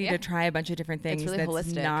opportunity to try a bunch of different things. It's really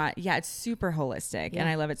holistic. It's super holistic, and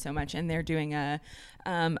I love it so much. And they're doing a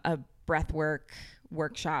breath work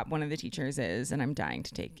workshop. One of the teachers is, and I'm dying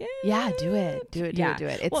to take it. Yeah, do it.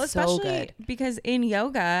 It's so good. Because in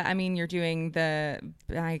yoga, I mean, you're doing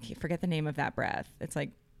I forget the name of that breath. It's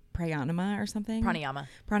like pranayama or something.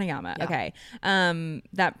 Pranayama. Yeah. Okay.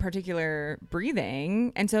 That particular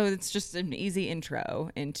breathing. And so it's just an easy intro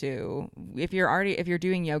into, if you're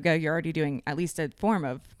doing yoga, you're already doing at least a form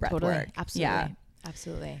of breath work. Absolutely. Yeah.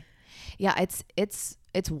 Absolutely. Yeah.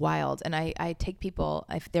 It's wild. And I take people,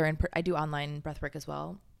 if they're I do online breath work as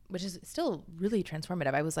well, which is still really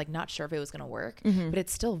transformative. I was like, not sure if it was going to work, but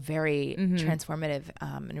it's still very transformative,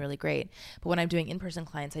 and really great. But when I'm doing in-person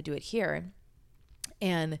clients, I do it here.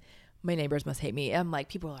 And my neighbors must hate me. I'm like,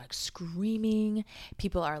 people are like screaming.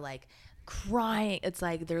 People are like crying. It's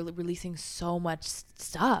like they're releasing so much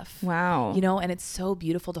stuff. Wow. And it's so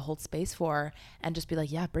beautiful to hold space for and just be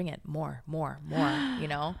like, yeah, bring it more. Oh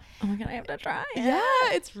my God, I have to try it. Yeah,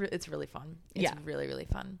 it's really fun. It's really, really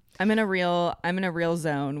fun. I'm in a real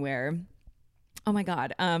zone where Oh my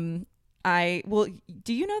God.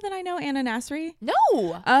 Do you know that I know Anna Nasri? No.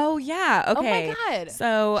 Oh yeah. Okay. Oh my God.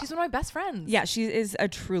 So she's one of my best friends. yeah, she is a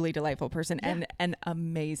truly delightful person and an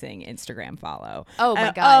amazing Instagram follow. Oh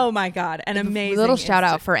my God. Oh my God. An amazing little shout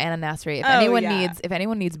out for Anna Nasri. If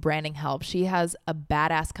anyone needs branding help, she has a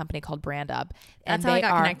badass company called Brand Up. That's how I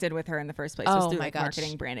got connected with her in the first place. Was through my like gosh.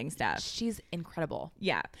 marketing, branding stuff. She's incredible.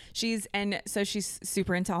 Yeah. She's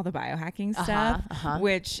super into all the biohacking stuff,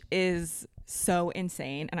 which is so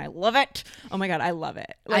insane, and I love it. Oh my God, I love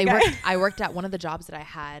it. Like I worked at one of the jobs that I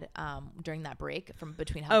had during that break from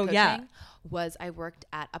between health coaching was I worked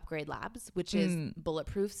at Upgrade Labs, which is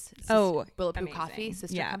Bulletproof's Bulletproof amazing. Coffee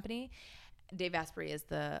sister company. Dave Asprey is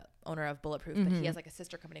the owner of Bulletproof, but he has like a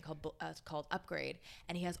sister company called Upgrade,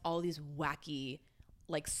 and he has all these wacky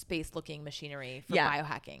like space looking machinery for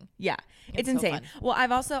biohacking. Yeah. It's so insane. fun. Well,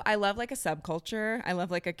 I love like a subculture. I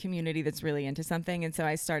love like a community that's really into something. And so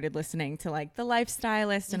I started listening to like The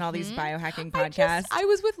Lifestylist and all these biohacking podcasts. I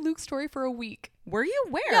was with Luke Story for a week. Were you?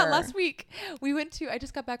 Where? Yeah, last week. I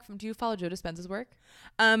just got back from, do you follow Joe Dispenza's work?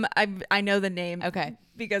 I know the name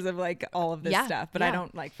because of like all of this stuff, but I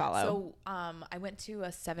don't like follow. So I went to a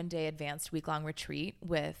 7-day advanced week-long retreat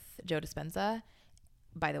with Joe Dispenza.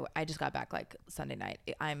 By the way, I just got back like Sunday night.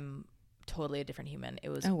 I'm totally a different human. It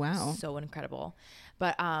was so incredible.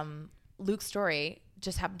 But Luke Story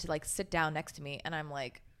just happened to like sit down next to me, and I'm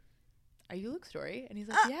like, "Are you Luke Story?" And he's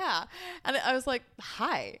like, "Yeah." And I was like,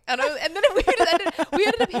 "Hi." And then we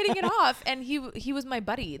ended up hitting it off. And he was my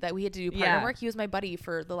buddy that we had to do partner work. He was my buddy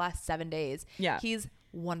for the last 7 days. Yeah, he's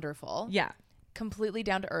wonderful. Yeah. Completely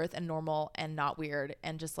down to earth and normal and not weird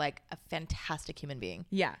and just like a fantastic human being.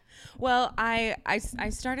 Yeah. Well, I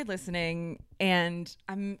started listening, and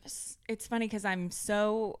it's funny because I'm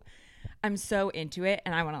so into it,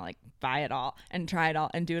 and I want to like buy it all and try it all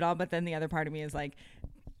and do it all. But then the other part of me is like,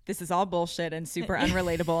 this is all bullshit and super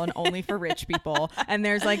unrelatable and only for rich people. And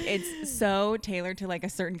there's like, it's so tailored to like a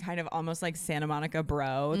certain kind of almost like Santa Monica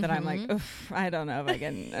bro that I'm like, I don't know if I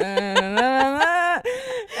can.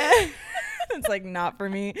 It's like not for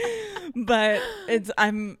me, but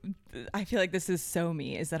I feel like this is so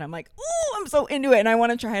me, is that I'm like, oh, I'm so into it and I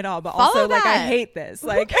want to try it all, but also like I hate this.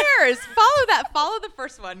 Like, who cares? Follow the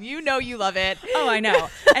first one. You know you love it. Oh, I know.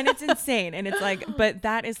 And it's insane. And it's like, but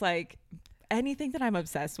that is like anything that I'm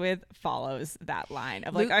obsessed with follows that line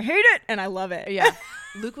of like, I hate it and I love it. Yeah.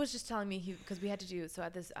 Luke was just telling me because we had to do, so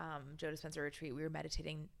at this Joe Dispenza retreat, we were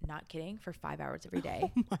meditating, not kidding, for 5 hours every day.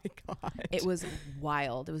 Oh my God. It was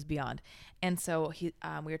wild. It was beyond. And so we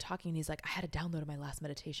were talking, and he's like, I had a download of my last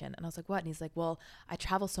meditation. And I was like, what? And he's like, well, I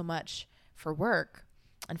travel so much for work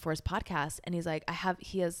and for his podcast. And he's like,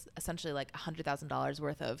 he has essentially like $100,000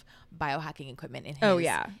 worth of biohacking equipment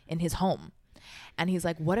in his home. And he's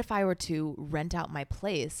like, what if I were to rent out my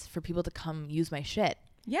place for people to come use my shit?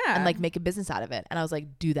 Yeah. And like make a business out of it. And I was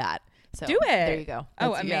like, do that. So do it. There you go.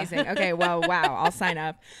 Amazing. Okay. Well, wow. I'll sign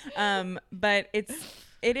up. But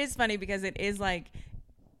it is funny because it is like,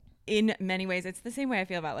 in many ways, it's the same way I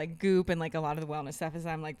feel about like Goop and like a lot of the wellness stuff, is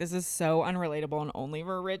I'm like, this is so unrelatable and only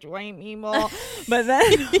for rich white people. But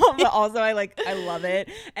then but also I love it.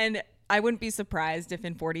 And I wouldn't be surprised if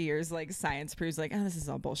in 40 years, like science proves like, oh, this is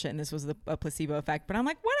all bullshit and this was a placebo effect. But I'm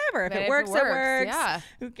like, whatever. If it works, it works. Yeah.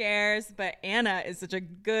 Who cares? But Anna is such a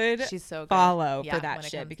good follow for that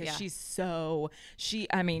shit because she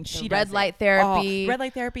does red light therapy. Red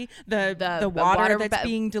light therapy. The water that's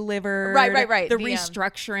being delivered. Right. The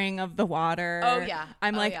restructuring of the water. Oh, yeah.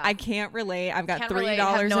 I'm I can't relate. I've got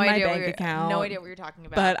 $3 in my bank account. No idea what you're talking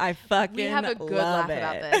about. But I fucking we have a good love laugh it.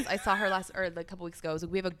 about this. I saw her a couple weeks ago. I was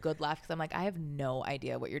like, we have a good laugh. Because I'm like, I have no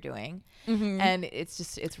idea what you're doing. And it's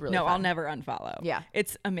really fun. I'll never unfollow. Yeah.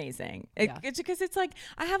 It's amazing. It's because it's like,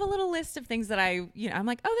 I have a little list of things that I'm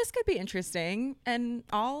like, oh, this could be interesting. And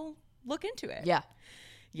I'll look into it. Yeah.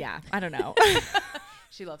 Yeah. I don't know.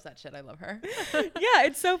 She loves that shit. I love her. Yeah.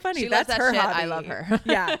 It's so funny. That's loves that her shit. hobby. I love her.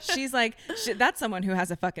 Yeah. She's like, that's someone who has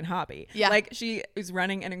a fucking hobby. Yeah. Like she is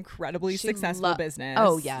running an incredibly successful business.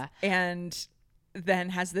 Oh yeah. And then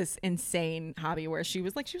has this insane hobby where she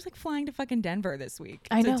was like flying to fucking Denver this week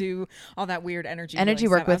to do all that weird energy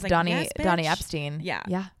work with like, Donnie Epstein.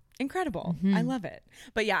 Yeah. Incredible. I love it.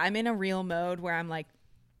 But yeah, I'm in a real mode where I'm like,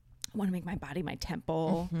 I want to make my body my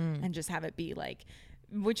temple and just have it be like,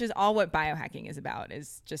 which is all what biohacking is about,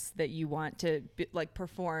 is just that you want to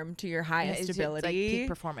perform to your highest ability. Like peak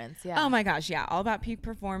performance. Yeah. Oh my gosh. Yeah. All about peak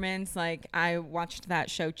performance. Like I watched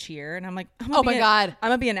that show Cheer and I'm like, I'm God. I'm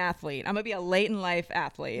going to be an athlete. I'm going to be a late in life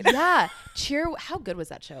athlete. Yeah. Cheer. How good was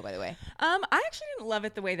that show, by the way? I actually didn't love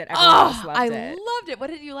it the way that everyone else loved it. I loved it. What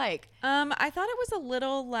did you like? I thought it was a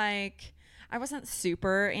little like, I wasn't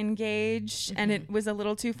super engaged, and it was a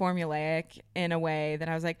little too formulaic in a way that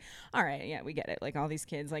I was like, all right, yeah, we get it. Like all these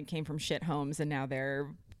kids like came from shit homes and now they're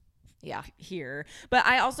here. But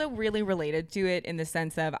I also really related to it in the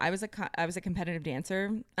sense of I was a competitive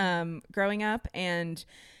dancer growing up, and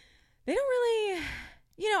they don't really,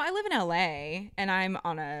 I live in LA and I'm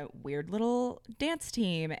on a weird little dance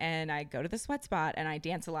team and I go to the Sweat Spot and I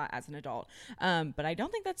dance a lot as an adult. But I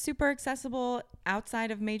don't think that's super accessible outside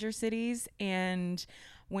of major cities. And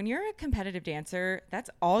when you're a competitive dancer, that's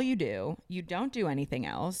all you do. You don't do anything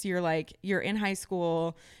else. You're in high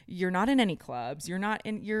school. You're not in any clubs.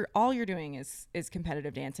 All you're doing is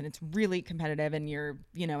competitive dance, and it's really competitive, and you're,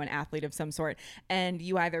 an athlete of some sort. And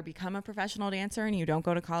you either become a professional dancer and you don't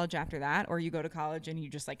go to college after that, or you go to college and you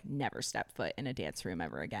just like never step foot in a dance room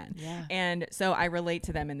ever again. Yeah. And so I relate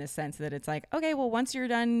to them in this sense that it's like, okay, well, once you're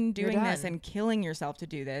done doing this and killing yourself to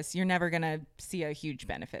do this, you're never going to see a huge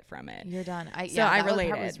benefit from it. You're done. I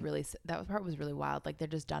related. That part was really wild. Like they're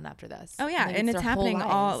just done after this. Oh yeah, like, and it's happening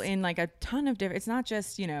all in like a ton of different. It's not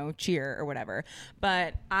just cheer or whatever.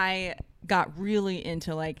 But I got really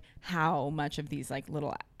into like how much of these like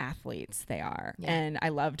little athletes they are, and I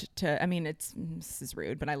loved to. I mean, this is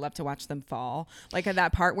rude, but I love to watch them fall. Like at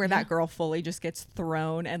that part where that girl fully just gets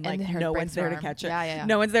thrown and like no one's there to catch her. Yeah.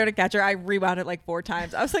 No one's there to catch her. I rewound it like 4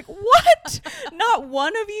 times. I was like, what? Not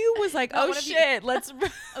one of you was like, oh shit, let's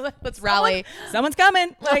rally. Someone's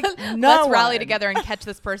coming. Like let's rally together and catch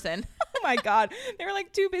this person. Oh my God. They were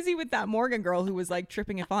like too busy with that Morgan girl who was like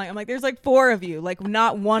tripping and falling. I'm like, there's like 4 of you. Like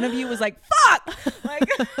not one of you was like, fuck. Like,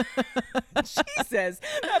 Jesus,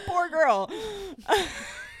 that poor girl.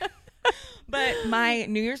 But my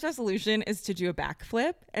New Year's resolution is to do a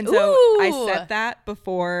backflip. And so I set that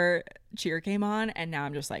before cheer came on. And now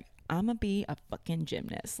I'm just like, I'm going to be a fucking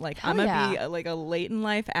gymnast. Like, I'm going to be a late in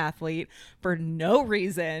life athlete for no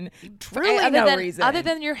reason. Truly no reason. Other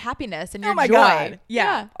than your happiness and your joy. God.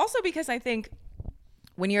 Yeah. Also because I think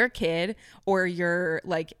when you're a kid or you're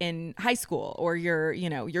like in high school or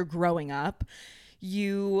you're growing up,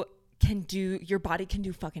 your body can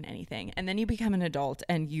do fucking anything. And then you become an adult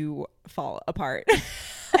and you fall apart.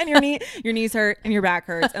 And your knees hurt and your back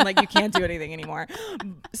hurts and like you can't do anything anymore.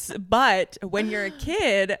 But when you're a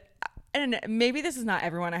kid, and maybe this is not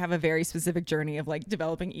everyone. I have a very specific journey of like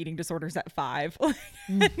developing eating disorders at 5,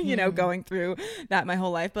 going through that my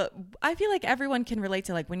whole life. But I feel like everyone can relate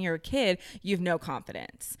to like when you're a kid, you have no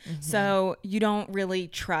confidence. So you don't really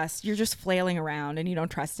trust, you're just flailing around and you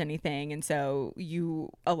don't trust anything. And so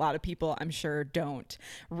a lot of people I'm sure don't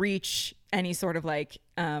reach any sort of like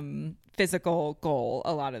physical goal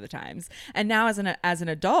a lot of the times. And now as an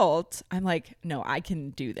adult, I'm like, no, I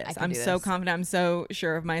can do this. I'm so confident. I'm so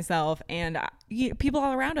sure of myself. And people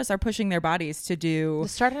all around us are pushing their bodies to do.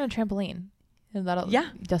 Just start on a trampoline.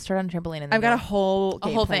 Just start on a trampoline. And I've got a whole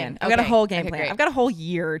game plan. I've got a whole game plan. I've got a whole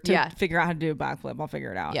year to figure out how to do a backflip. I'll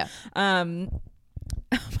figure it out. Yeah.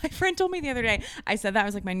 My friend told me the other day, I said that I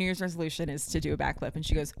was like, my New Year's resolution is to do a backflip. And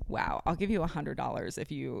she goes, wow, I'll give you $100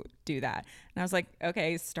 if you do that. And I was like,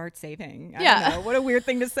 okay, start saving. I don't know. What a weird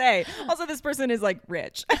thing to say. Also, this person is like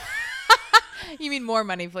rich. You mean more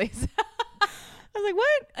money, please? I was like,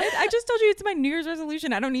 what? I just told you it's my New Year's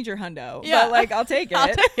resolution. I don't need your hundo. Yeah. But like, I'll take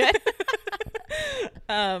it.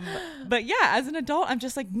 But yeah, as an adult, I'm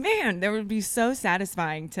just like, man, that would be so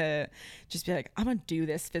satisfying to just be like, I'm gonna do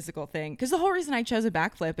this physical thing. Because the whole reason I chose a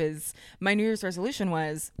backflip is my New Year's resolution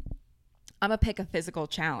was I'm gonna pick a physical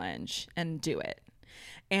challenge and do it.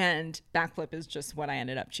 And backflip is just what I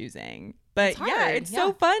ended up choosing. But it's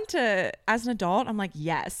so fun to, as an adult, I'm like,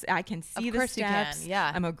 yes, I can see the steps.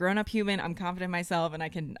 I'm a grown up human. I'm confident in myself and I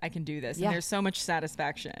can do this. And there's so much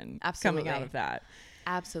satisfaction coming out of that.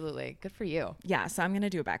 Absolutely. Good for you. Yeah. So I'm going to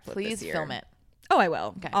do a backflip Please this year. film it. Oh, I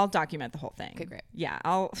will. Okay. I'll document the whole thing. Okay, great. Yeah.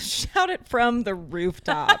 I'll shout it from the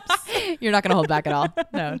rooftops. You're not going to hold back at all.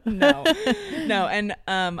 No. No. And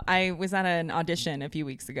I was at an audition a few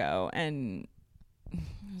weeks ago and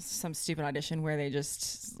some stupid audition where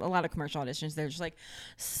a lot of commercial auditions, they're just like,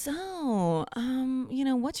 so,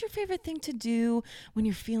 what's your favorite thing to do when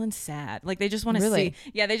you're feeling sad? Like they just want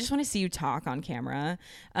to see you talk on camera.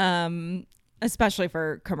 Especially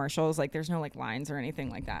for commercials, like there's no like lines or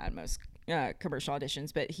anything like that in most commercial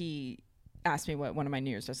auditions. But he asked me what one of my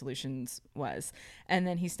New Year's resolutions was. And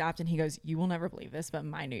then he stopped and he goes, you will never believe this, but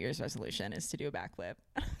my New Year's resolution is to do a backflip.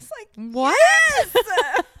 I was like, what? Yes!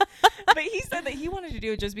 But he said that he wanted to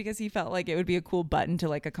do it just because he felt like it would be a cool button to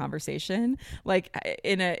like a conversation. Like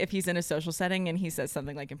if he's in a social setting and he says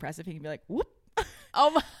something like impressive, he can be like, whoop.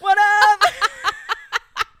 Oh my. What up?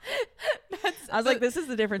 I was like, this is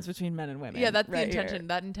the difference between men and women. Yeah, that's right the intention. Here.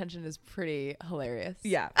 That intention is pretty hilarious.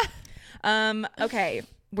 Yeah. Okay.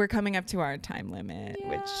 We're coming up to our time limit,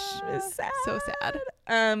 which is sad. So sad.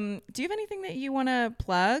 Do you have anything that you want to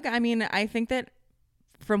plug? I mean, I think that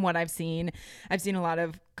from what I've seen a lot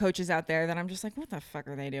of coaches out there that I'm just like, what the fuck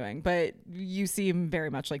are they doing? But you seem very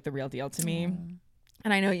much like the real deal to me.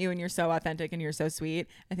 And I know you, and you're so authentic and you're so sweet.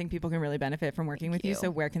 I think people can really benefit from working with you. So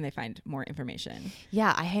where can they find more information?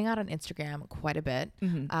 Yeah, I hang out on Instagram quite a bit.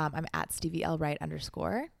 I'm at StevieLWright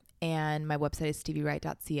 _ and my website is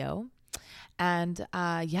steviewright.co. And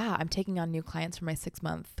I'm taking on new clients for my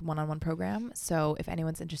 6-month one-on-one program. So if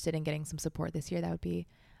anyone's interested in getting some support this year, that would be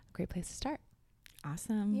a great place to start.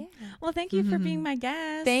 Awesome. Yeah. Well, thank you for being my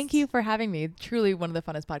guest. Thank you for having me. Truly one of the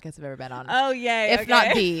funnest podcasts I've ever been on. Oh, yay. If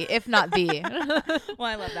not the. Well,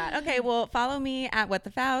 I love that. Okay. Well, follow me at What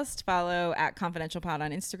the Faust. Follow at Confidential Pod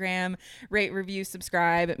on Instagram. Rate, review,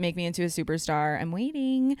 subscribe. Make me into a superstar. I'm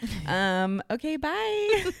waiting. Okay.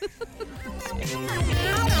 Bye.